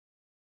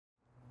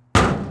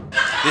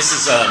This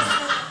is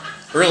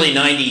early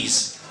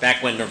 90s,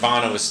 back when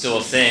Nirvana was still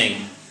a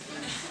thing.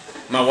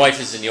 My wife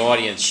is in the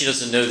audience. She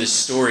doesn't know this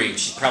story.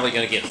 She's probably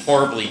going to get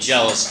horribly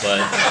jealous, but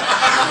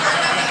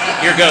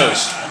here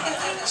goes.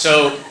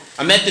 So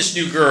I met this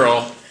new girl,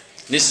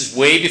 and this is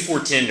way before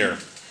Tinder.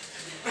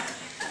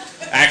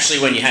 Actually,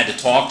 when you had to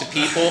talk to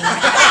people, you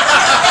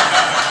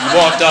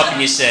walked up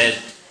and you said,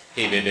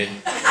 "Hey, baby."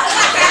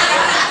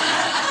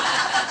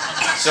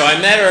 So I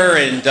met her,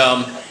 and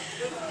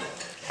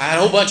I had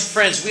a whole bunch of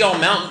friends. We all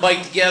mountain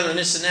biked together and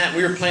this and that.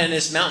 We were planning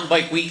this mountain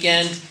bike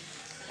weekend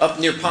up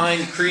near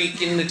Pine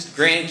Creek in the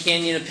Grand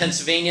Canyon of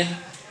Pennsylvania.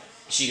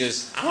 She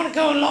goes, "I want to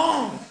go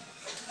along."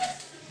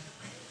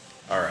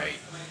 All right.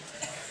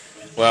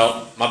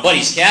 Well, my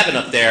buddy's cabin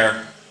up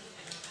there,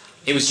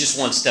 it was just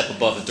one step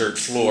above a dirt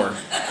floor.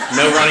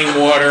 No running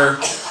water.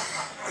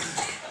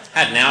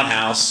 Had an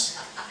outhouse.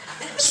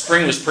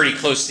 Spring was pretty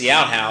close to the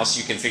outhouse.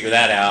 You can figure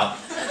that out.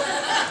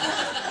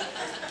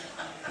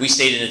 We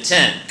stayed in a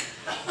tent.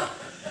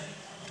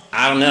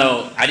 I don't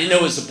know. I didn't know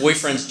it was the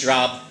boyfriend's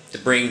job to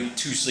bring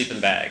 2 sleeping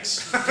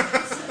bags.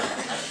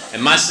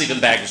 And my sleeping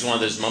bag was one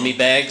of those mummy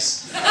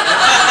bags.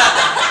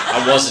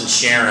 I wasn't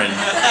sharing.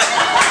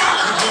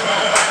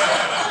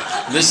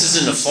 This is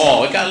in the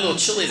fall. It got a little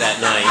chilly that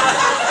night.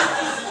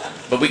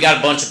 But we got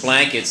a bunch of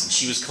blankets and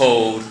she was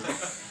cold.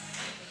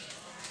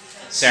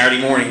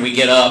 Saturday morning we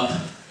get up.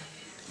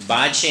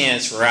 By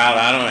chance we're out.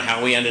 I don't know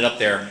how we ended up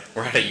there.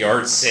 We're at a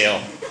yard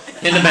sale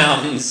in the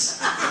mountains.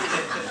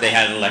 They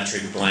had an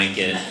electric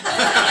blanket.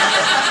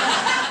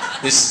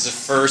 This is the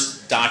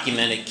first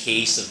documented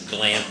case of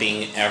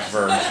glamping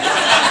ever.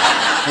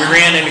 We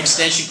ran an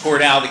extension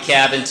cord out of the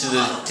cabin to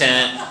the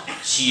tent.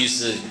 She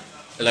used the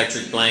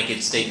electric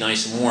blanket, stayed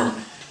nice and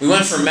warm. We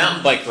went for a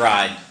mountain bike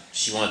ride.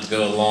 She wanted to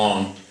go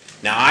along.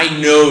 Now I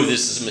know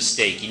this is a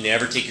mistake. You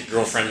never take your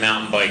girlfriend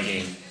mountain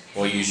biking.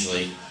 Well,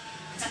 usually.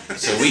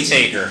 So we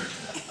take her.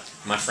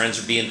 My friends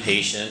are being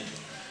patient.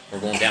 We're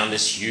going down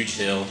this huge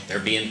hill. They're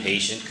being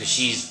patient because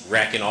she's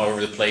wrecking all over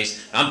the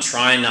place. I'm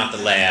trying not to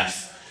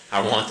laugh.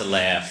 I want to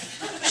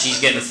laugh. She's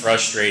getting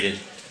frustrated.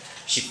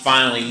 She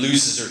finally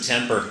loses her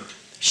temper.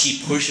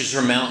 She pushes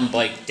her mountain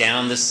bike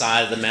down the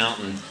side of the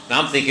mountain. And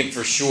I'm thinking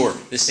for sure,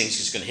 this thing's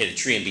just going to hit a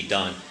tree and be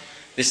done.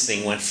 This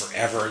thing went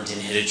forever and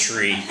didn't hit a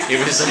tree. It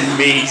was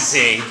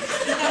amazing.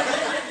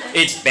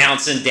 It's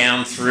bouncing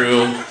down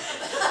through.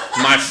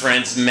 My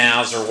friends'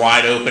 mouths are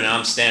wide open.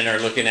 I'm standing there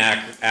looking at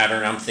her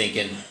and I'm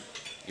thinking,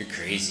 "You're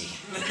crazy."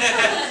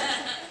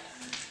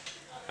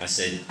 I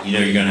said, "You know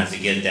you're going to have to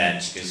get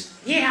that." She goes,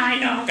 "Yeah, I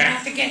know, I'm going to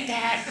have to get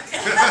that."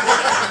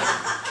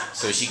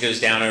 So she goes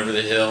down over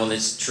the hill and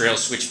this trail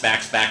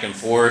switchbacks back and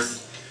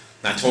forth.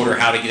 And I told her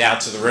how to get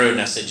out to the road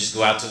and I said, "Just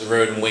go out to the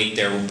road and wait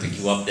there, we'll pick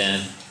you up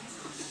then."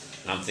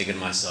 And I'm thinking to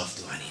myself,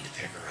 do I need to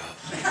pick her up?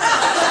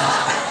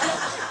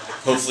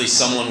 Hopefully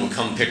someone will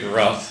come pick her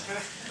up.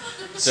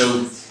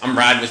 So I'm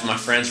riding with my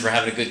friends, we're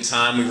having a good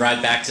time. We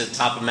ride back to the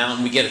top of the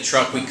mountain, we get a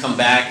truck, we come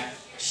back.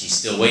 She's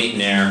still waiting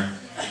there.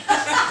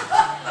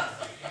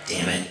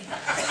 Damn it.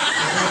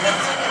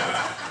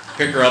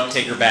 Pick her up,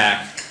 take her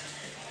back.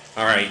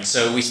 All right,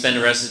 so we spend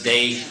the rest of the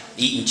day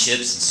eating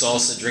chips and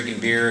salsa, drinking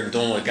beer, and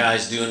doing what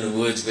guys do in the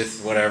woods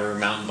with whatever,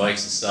 mountain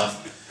bikes and stuff.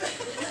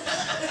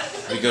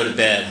 We go to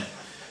bed.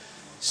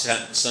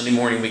 Sunday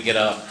morning we get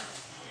up.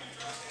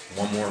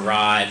 One more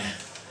ride,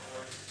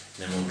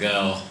 then we'll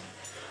go.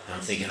 And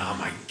I'm thinking, oh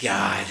my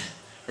God,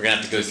 we're gonna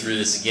have to go through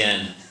this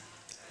again.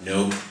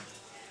 Nope.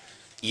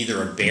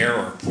 Either a bear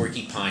or a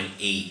porcupine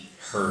ate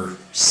her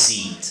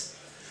seat.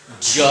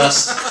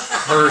 Just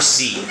her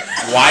seat.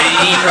 Why did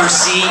he eat her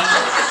seat?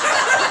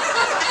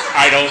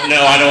 I don't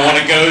know. I don't want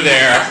to go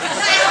there.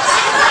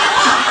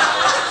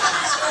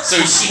 So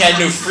she had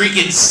no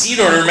freaking seat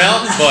on her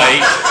mountain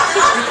bike.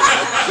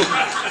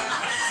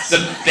 It's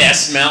the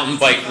best mountain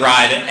bike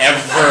ride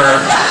ever.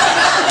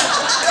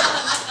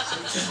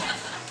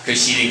 Because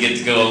she didn't get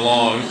to go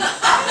along.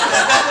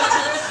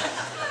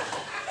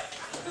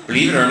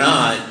 Believe it or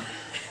not,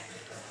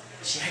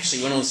 she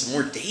actually went on some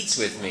more dates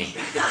with me.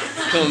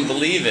 Couldn't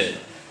believe it.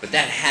 But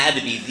that had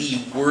to be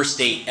the worst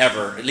date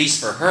ever, at least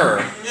for her.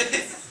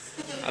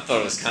 I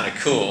thought it was kind of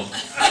cool.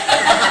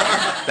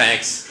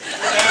 Thanks.